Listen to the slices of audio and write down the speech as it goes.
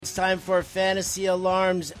It's time for Fantasy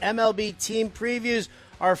Alarms MLB team previews,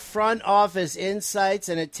 our front office insights,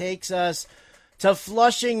 and it takes us to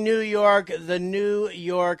Flushing, New York, the New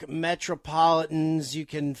York Metropolitans. You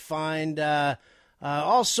can find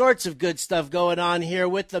all sorts of good stuff going on here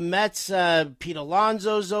with the Mets. Pete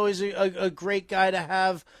Alonso's always a great guy to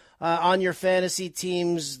have on your fantasy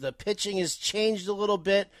teams. The pitching has changed a little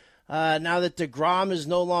bit now that DeGrom is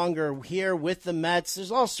no longer here with the Mets.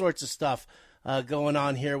 There's all sorts of stuff going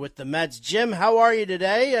on here with the Mets. Jim, how are you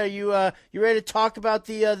today? Are you ready to talk about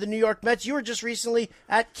the New York Mets? You were just recently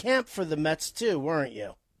at camp for the Mets too, weren't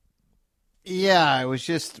you? Yeah, I was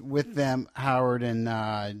just with them, Howard,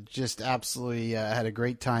 and just absolutely had a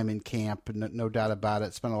great time in camp, no doubt about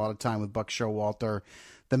it. Spent a lot of time with Buck Showalter,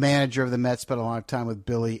 the manager of the Mets. Spent a lot of time with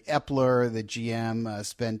Billy Epler, the GM.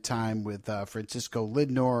 Spent time with Francisco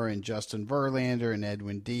Lindor and Justin Verlander and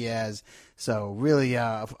Edwin Diaz. So really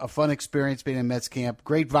a fun experience being in Mets camp.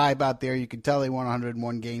 Great vibe out there. You can tell they won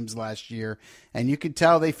 101 games last year, and you can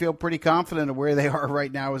tell they feel pretty confident of where they are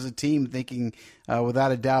right now as a team, thinking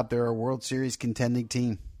without a doubt they're a World Series contending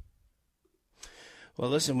team. Well,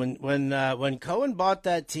 listen, when Cohen bought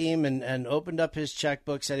that team and opened up his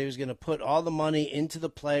checkbook, said he was going to put all the money into the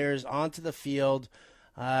players, onto the field,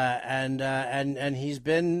 and he's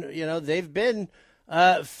been, they've been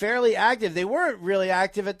fairly active. They weren't really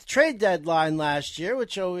active at the trade deadline last year,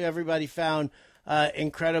 which everybody found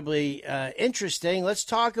incredibly interesting. Let's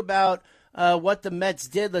talk about what the Mets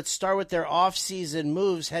did. Let's start with their offseason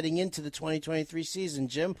moves heading into the 2023 season.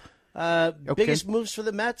 Jim, biggest moves for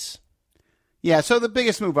the Mets? Yeah, so the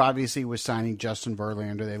biggest move, obviously, was signing Justin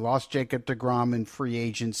Verlander. They lost Jacob deGrom in free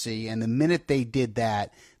agency, and the minute they did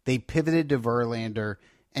that, they pivoted to Verlander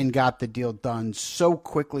and got the deal done so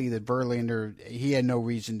quickly that Verlander, he had no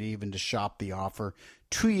reason to even to shop the offer.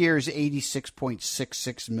 2 years,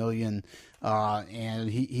 $86.66 million,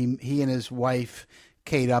 and he and his wife,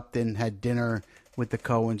 Kate Upton, had dinner with the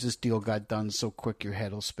Cohens. This deal got done so quick your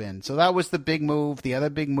head will spin. So that was the big move. The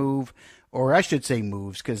other big move, or I should say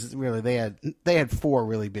moves, because really they had four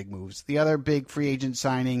really big moves. The other big free agent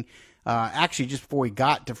signing, actually just before he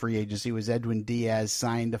got to free agency, was Edwin Diaz.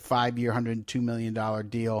 Signed a 5-year, $102 million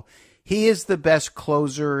deal. He is the best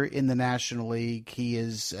closer in the National League. He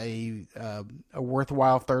is a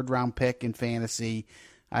worthwhile third-round pick in fantasy.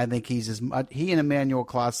 I think he and Emmanuel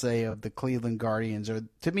Clase of the Cleveland Guardians are,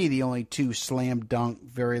 to me, the only two slam dunk,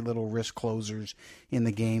 very little risk closers in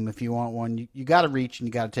the game. If you want one, you got to reach and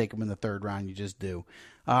you got to take them in the third round. You just do.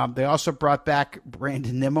 They also brought back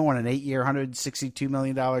Brandon Nimmo on an 8-year, $162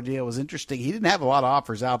 million deal. It was interesting. He didn't have a lot of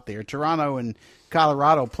offers out there. Toronto and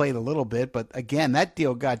Colorado played a little bit, but again, that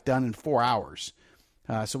deal got done in 4 hours.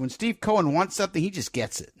 So when Steve Cohen wants something, he just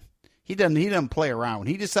gets it. He doesn't play around. When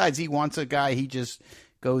he decides he wants a guy, he just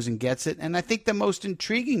goes and gets it. And I think the most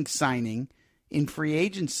intriguing signing in free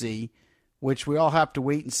agency, which we all have to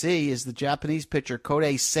wait and see, is the Japanese pitcher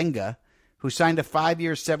Kodai Senga, who signed a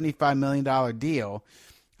 5-year, $75 million deal.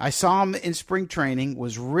 I saw him in spring training,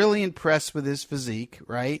 was really impressed with his physique,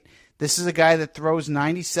 right? This is a guy that throws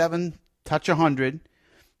 97, touch 100.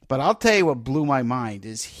 But I'll tell you what blew my mind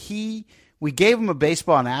is we gave him a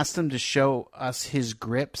baseball and asked him to show us his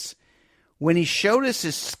grips. When he showed us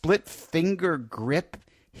his split finger grip,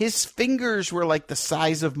 his fingers were like the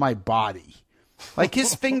size of my body. Like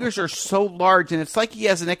his fingers are so large, and it's like he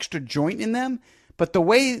has an extra joint in them. But the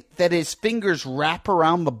way that his fingers wrap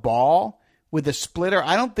around the ball with a splitter,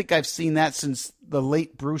 I don't think I've seen that since the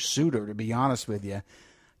late Bruce Sutter, to be honest with you.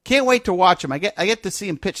 Can't wait to watch him. I get to see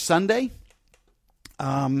him pitch Sunday.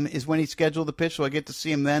 Is when he's scheduled to pitch, so I get to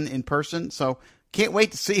see him then in person. So can't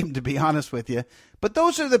wait to see him, to be honest with you. But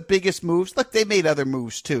those are the biggest moves. Look, they made other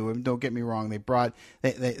moves too. Don't get me wrong. They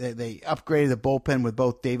upgraded the bullpen with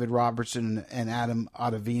both David Robertson and Adam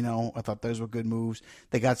Ottavino. I thought those were good moves.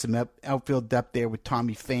 They got some outfield depth there with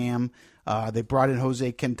Tommy Pham. They brought in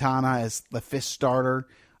Jose Quintana as the fifth starter.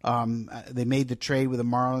 They made the trade with the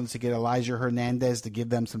Marlins to get Elijah Hernandez to give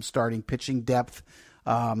them some starting pitching depth.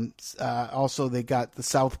 Also, they got the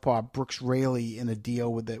southpaw Brooks Raley in a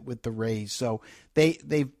deal with the Rays. So they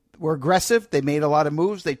were aggressive. They made a lot of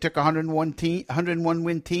moves. They took a 101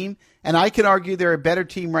 win team, and I can argue they're a better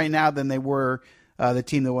team right now than they were the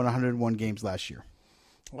team that won 101 games last year.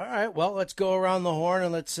 All right, well, let's go around the horn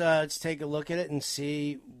and let's take a look at it and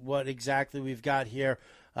see what exactly we've got here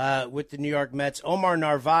with the New York Mets. Omar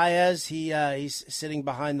Narvaez, he's sitting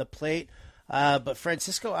behind the plate. But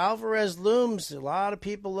Francisco Alvarez looms. A lot of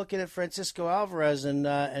people looking at Francisco Alvarez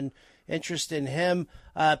and interest in him.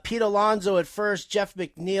 Pete Alonso at first, Jeff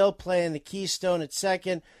McNeil playing the keystone at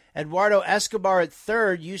second, Eduardo Escobar at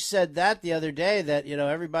third. You said that the other day that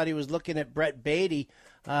everybody was looking at Brett Beatty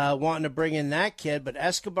wanting to bring in that kid. But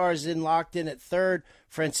Escobar's locked in at third.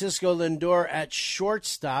 Francisco Lindor at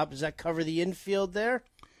shortstop. Does that cover the infield there?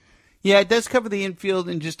 Yeah, it does cover the infield.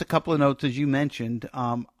 And just a couple of notes, as you mentioned.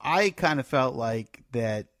 I kind of felt like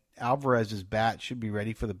that Alvarez's bat should be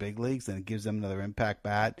ready for the big leagues, and it gives them another impact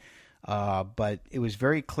bat. But it was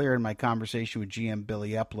very clear in my conversation with GM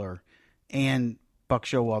Billy Epler and Buck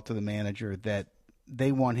Showalter, the manager, that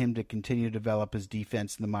they want him to continue to develop his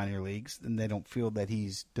defense in the minor leagues, and they don't feel that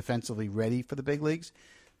he's defensively ready for the big leagues.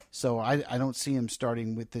 So I don't see him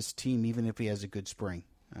starting with this team, even if he has a good spring.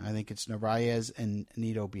 I think it's Narvaez and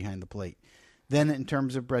Nito behind the plate. Then in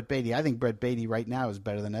terms of Brett Baty, I think Brett Baty right now is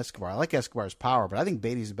better than Escobar. I like Escobar's power, but I think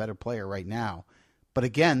Baty's a better player right now. But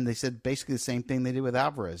again, they said basically the same thing they did with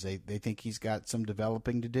Alvarez. They think he's got some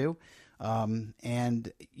developing to do.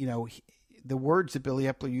 And, you know, the words that Billy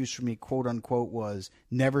Epler used for me, quote unquote, was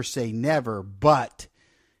never say never, but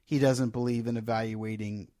he doesn't believe in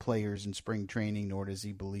evaluating players in spring training, nor does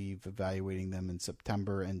he believe evaluating them in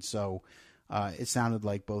September. And so it sounded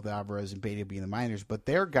like both Alvarez and Baty will be in the minors, but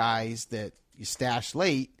they're guys that you stash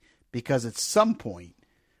late because at some point,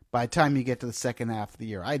 by the time you get to the second half of the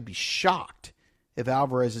year, I'd be shocked if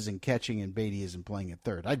Alvarez isn't catching and Baty isn't playing at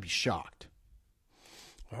third. I'd be shocked.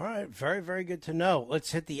 All right, very, very good to know.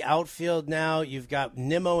 Let's hit the outfield now. You've got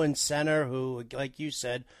Nimmo in center, who, like you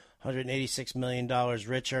said, $186 million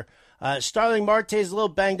richer. Starling Marte is a little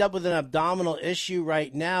banged up with an abdominal issue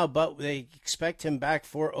right now, but they expect him back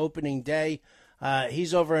for opening day.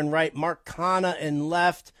 He's over in right. Mark Canha in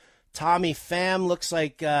left. Tommy Pham looks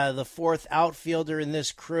like the fourth outfielder in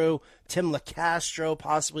this crew. Tim LaCastro,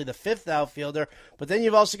 possibly the fifth outfielder. But then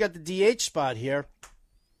you've also got the DH spot here.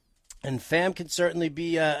 And Pham can certainly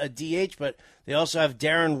be a DH, but they also have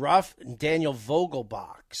Darren Ruff and Daniel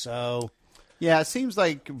Vogelbach. So, yeah, it seems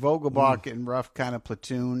like Vogelbach and Ruff kind of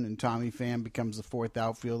platoon, and Tommy Pham becomes the fourth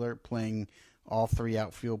outfielder, playing all three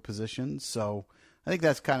outfield positions. So I think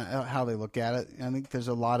that's kind of how they look at it. I think there's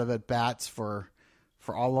a lot of at-bats for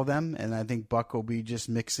all of them, and I think Buck will be just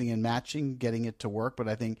mixing and matching, getting it to work. But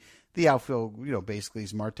I think the outfield, you know, basically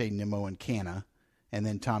is Marte, Nimmo, and Canha, and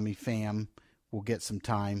then Tommy Pham will get some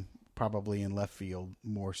time, probably in left field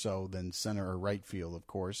more so than center or right field, of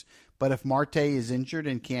course. But if Marte is injured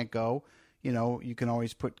and can't go, you know, you can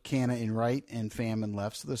always put Canha in right and Pham in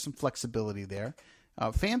left. So there's some flexibility there.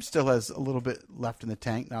 Pham still has a little bit left in the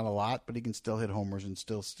tank, not a lot, but he can still hit homers and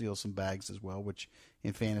still steal some bags as well, which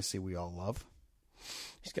in fantasy we all love.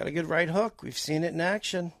 He's got a good right hook. We've seen it in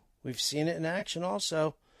action.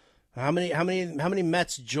 Also. How many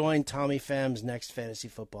Mets joined Tommy Pham's next fantasy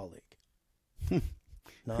football league?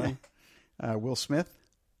 None. Will Smith.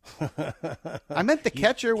 I meant the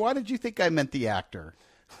catcher. Why did you think I meant the actor?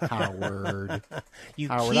 Howard.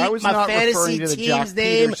 Howard. I was my not fantasy referring to the team's Jock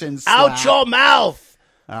name Peterson out slap. your mouth.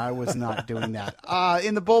 I was not doing that.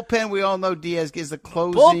 In the bullpen, we all know Diaz is the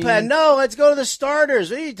closing. Bullpen, no, let's go to the starters.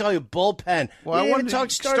 What are you talking bullpen? Well, I want to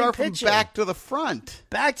talk start from pitching. back to the front.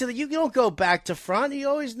 You don't go back to front. You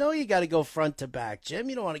always know you got to go front to back, Jim.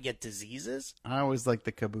 You don't want to get diseases. I always like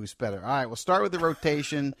the caboose better. All right, we'll start with the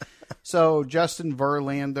rotation. So Justin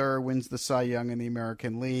Verlander wins the Cy Young in the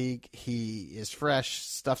American League. He is fresh.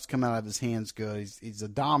 Stuff's coming out of his hands good. His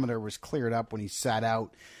odometer was cleared up when he sat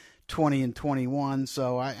out 20 and 21,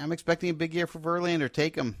 so I'm expecting a big year for Verlander.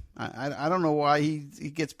 Take him. I don't know why he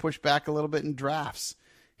gets pushed back a little bit in drafts.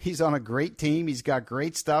 He's on a great team. He's got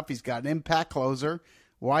great stuff. He's got an impact closer.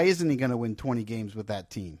 Why isn't he going to win 20 games with that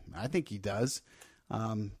team? I think he does.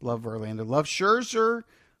 Love Verlander. Love Scherzer.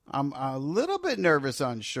 I'm a little bit nervous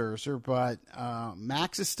on Scherzer, but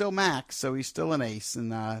Max is still Max, so he's still an ace.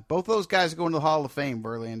 And both those guys are going to the Hall of Fame,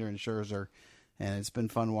 Verlander and Scherzer. And it's been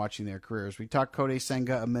fun watching their careers. We talked Kodai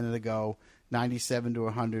Senga a minute ago, 97 to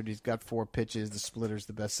 100. He's got 4 pitches. The splitter's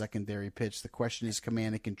the best secondary pitch. The question is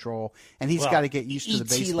command and control. And he's got to get used to the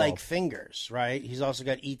baseball. ET-like fingers, right? He's also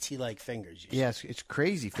got ET-like fingers. Yes, it's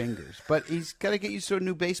crazy fingers. But he's got to get used to a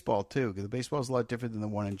new baseball, too, because the baseball is a lot different than the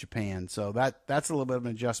one in Japan. So that's a little bit of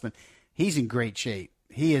an adjustment. He's in great shape.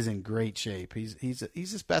 He is in great shape. He's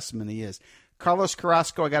a specimen. He is. Carlos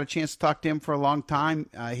Carrasco, I got a chance to talk to him for a long time.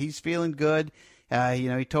 He's feeling good.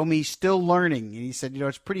 He told me he's still learning. And he said,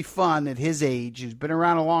 it's pretty fun at his age. He's been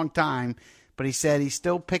around a long time. But he said he's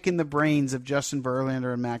still picking the brains of Justin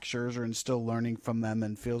Verlander and Max Scherzer and still learning from them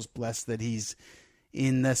and feels blessed that he's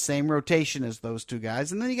in the same rotation as those two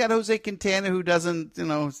guys. And then you got Jose Quintana, who doesn't,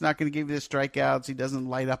 it's not going to give you the strikeouts. He doesn't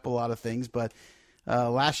light up a lot of things. But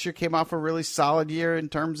last year came off a really solid year in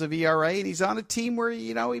terms of ERA. And he's on a team where,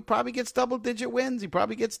 he probably gets double-digit wins. He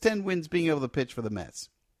probably gets 10 wins being able to pitch for the Mets.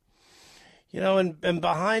 And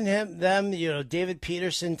behind them, David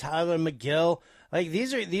Peterson, Tyler McGill, Like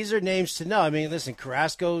these are names to know. I mean, listen,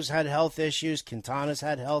 Carrasco's had health issues, Quintana's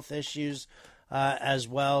had health issues as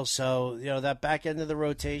well. So that back end of the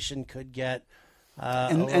rotation could get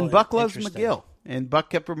and Buck loves McGill, and Buck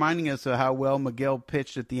kept reminding us of how well McGill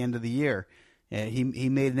pitched at the end of the year. He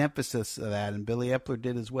made an emphasis of that, and Billy Epler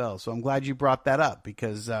did as well. So I'm glad you brought that up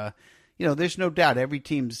because. There's no doubt every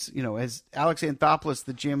team's, as Alex Anthopoulos,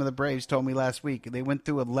 the GM of the Braves, told me last week, they went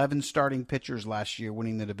through 11 starting pitchers last year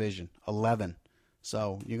winning the division. 11.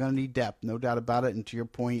 So you're going to need depth, no doubt about it. And to your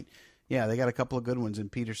point, they got a couple of good ones in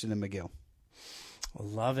Peterson and McGill.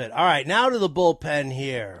 Love it. All right, now to the bullpen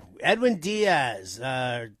here. Edwin Diaz,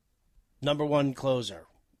 number one closer,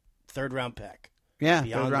 third-round pick. Yeah,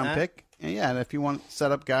 third-round pick. And if you want to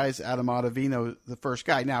set up guys, Adam Ottavino, the first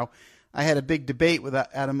guy. Now, I had a big debate with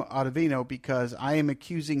Adam Ottavino because I am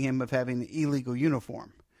accusing him of having the illegal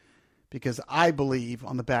uniform because I believe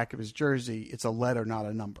on the back of his jersey it's a letter, not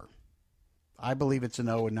a number. I believe it's an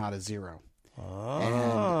O and not a 0.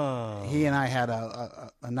 Oh. And he and I had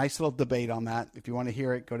a nice little debate on that. If you want to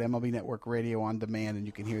hear it, go to MLB Network Radio on demand and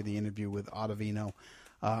you can hear the interview with Ottavino.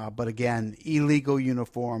 But again, illegal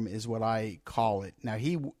uniform is what I call it. Now,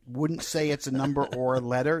 he wouldn't say it's a number or a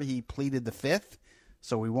letter. He pleaded the fifth.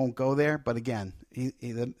 So we won't go there, but again,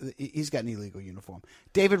 he's got an illegal uniform.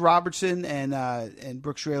 David Robertson and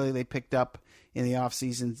Brooks Raley, they picked up in the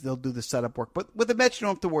offseason. They'll do the setup work. But with the Mets, you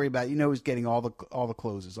don't have to worry about it. He's getting all the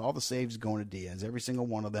closes. All the saves going to Diaz, every single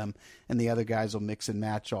one of them, and the other guys will mix and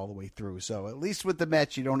match all the way through. So at least with the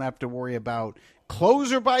Mets, you don't have to worry about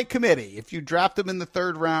closer by committee. If you draft them in the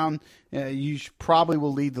third round, you probably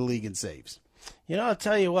will lead the league in saves. I'll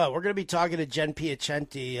tell you what, we're going to be talking to Jen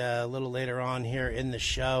Piacenti a little later on here in the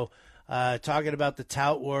show, talking about the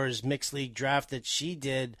Tout Wars Mixed League draft that she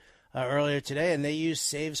did earlier today, and they use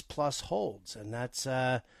saves plus holds. And that's,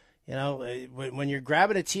 when you're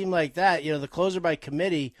grabbing a team like that, the closer by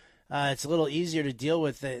committee, it's a little easier to deal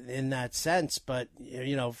with it in that sense. But,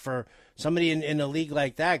 for somebody in a league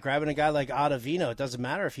like that, grabbing a guy like Ottavino, it doesn't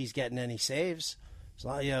matter if he's getting any saves. So,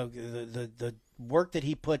 the work that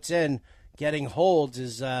he puts in, getting holds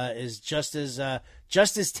is just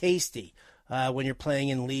as tasty when you're playing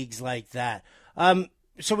in leagues like that.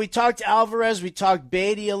 So we talked Alvarez, we talked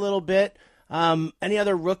Beatty a little bit. Any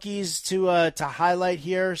other rookies to highlight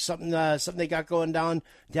here? Something they got going down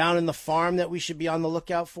in the farm that we should be on the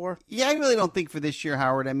lookout for? Yeah, I really don't think for this year,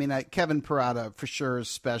 Howard. I mean, Kevin Parada for sure is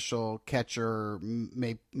special. Catcher,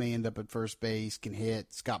 may end up at first base, can hit.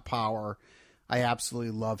 He's got power. I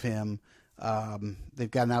absolutely love him. They've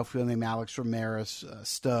got an outfielder named Alex Ramirez,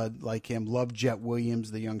 stud like him. Love Jet Williams,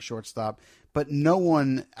 the young shortstop. But no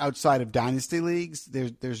one outside of dynasty leagues,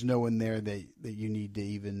 there's no one there that you need to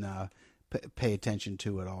even pay attention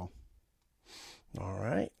to at all. All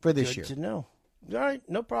right. For this year. Good to know. All right.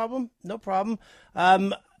 No problem.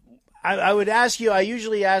 I would ask you, I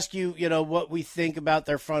usually ask you, what we think about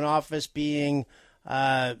their front office being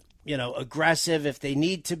aggressive if they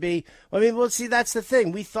need to be. I mean, well, see, that's the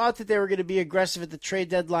thing. We thought that they were going to be aggressive at the trade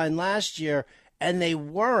deadline last year, and they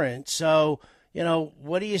weren't. So,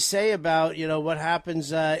 what do you say about, what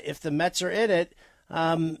happens if the Mets are in it?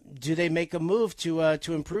 Do they make a move to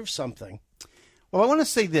improve something? Well, I want to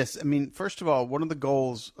say this. I mean, first of all, one of the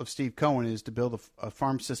goals of Steve Cohen is to build a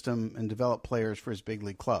farm system and develop players for his big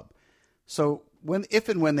league club. So if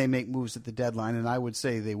and when they make moves at the deadline, and I would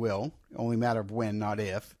say they will, only a matter of when, not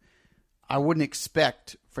if, I wouldn't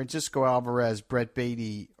expect Francisco Alvarez, Brett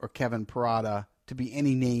Beatty, or Kevin Parada to be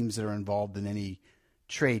any names that are involved in any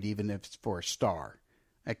trade, even if it's for a star.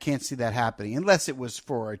 I can't see that happening unless it was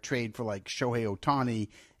for a trade for like Shohei Ohtani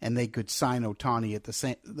and they could sign Ohtani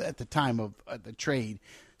at the time of the trade.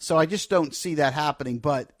 So I just don't see that happening.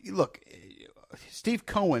 But look, Steve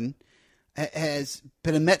Cohen has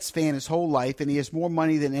been a Mets fan his whole life, and he has more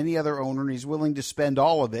money than any other owner, and he's willing to spend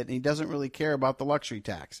all of it, and he doesn't really care about the luxury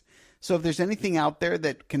tax. So if there's anything out there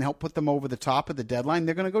that can help put them over the top at the deadline,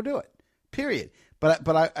 they're going to go do it, period.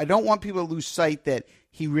 But I don't want people to lose sight that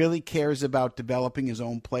he really cares about developing his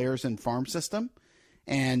own players and farm system,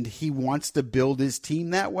 and he wants to build his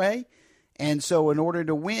team that way. And so in order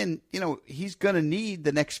to win, he's going to need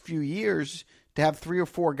the next few years to have 3 or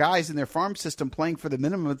 4 guys in their farm system playing for the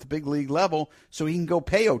minimum at the big league level so he can go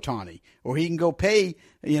pay Ohtani or he can go pay,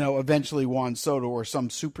 eventually Juan Soto or some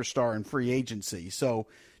superstar in free agency. So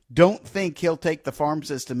don't think he'll take the farm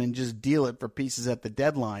system and just deal it for pieces at the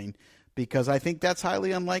deadline, because I think that's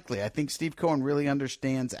highly unlikely. I think Steve Cohen really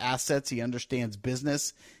understands assets. He understands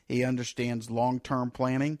business. He understands long-term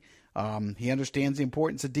planning. He understands the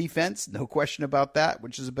importance of defense, no question about that,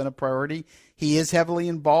 which has been a priority. He is heavily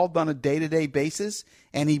involved on a day-to-day basis,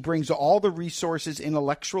 and he brings all the resources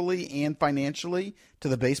intellectually and financially to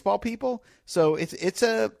the baseball people. So it's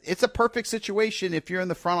a perfect situation if you're in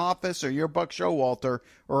the front office or you're Buck Showalter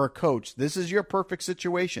or a coach. This is your perfect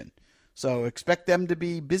situation. So expect them to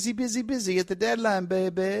be busy, busy, busy at the deadline,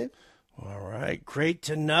 baby. All right, great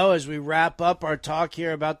to know as we wrap up our talk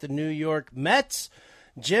here about the New York Mets.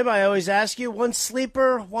 Jim, I always ask you, one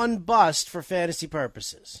sleeper, one bust for fantasy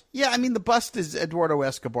purposes. Yeah, I mean, the bust is Eduardo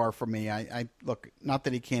Escobar for me. I look, not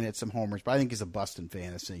that he can't hit some homers, but I think he's a bust in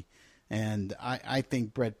fantasy. And I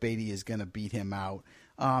think Brett Beatty is going to beat him out.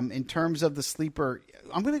 In terms of the sleeper,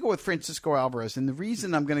 I'm going to go with Francisco Alvarez. And the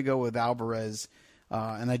reason I'm going to go with Alvarez,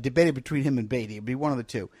 and I debated between him and Beatty, it'd be one of the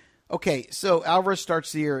two. Okay, so Alvarez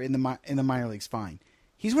starts the year in the minor leagues fine.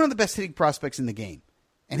 He's one of the best hitting prospects in the game.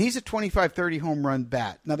 And he's a 25-30 home run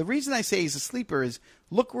bat. Now, the reason I say he's a sleeper is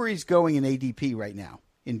look where he's going in ADP right now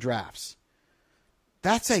in drafts.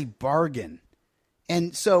 That's a bargain.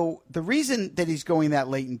 And so the reason that he's going that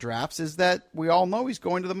late in drafts is that we all know he's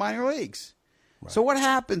going to the minor leagues. Right. So what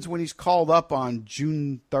happens when he's called up on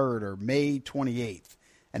June 3rd or May 28th?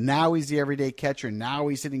 And now he's the everyday catcher. Now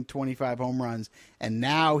he's hitting 25 home runs. And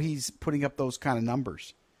now he's putting up those kind of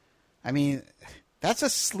numbers. I mean, that's a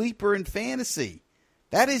sleeper in fantasy.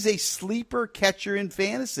 That is a sleeper catcher in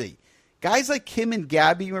fantasy. Guys like him and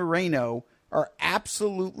Gabby Moreno are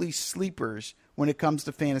absolutely sleepers when it comes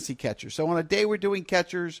to fantasy catchers. So on a day we're doing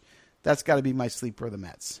catchers, that's got to be my sleeper of the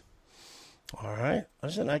Mets. All right.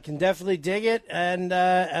 Listen, I can definitely dig it, and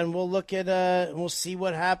we'll look at we'll see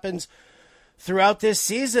what happens throughout this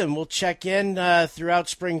season. We'll check in throughout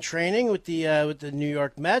spring training with the New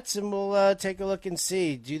York Mets, and we'll take a look and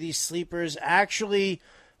see, do these sleepers actually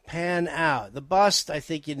pan out? The bust, I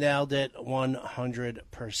think you nailed it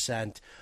 100%.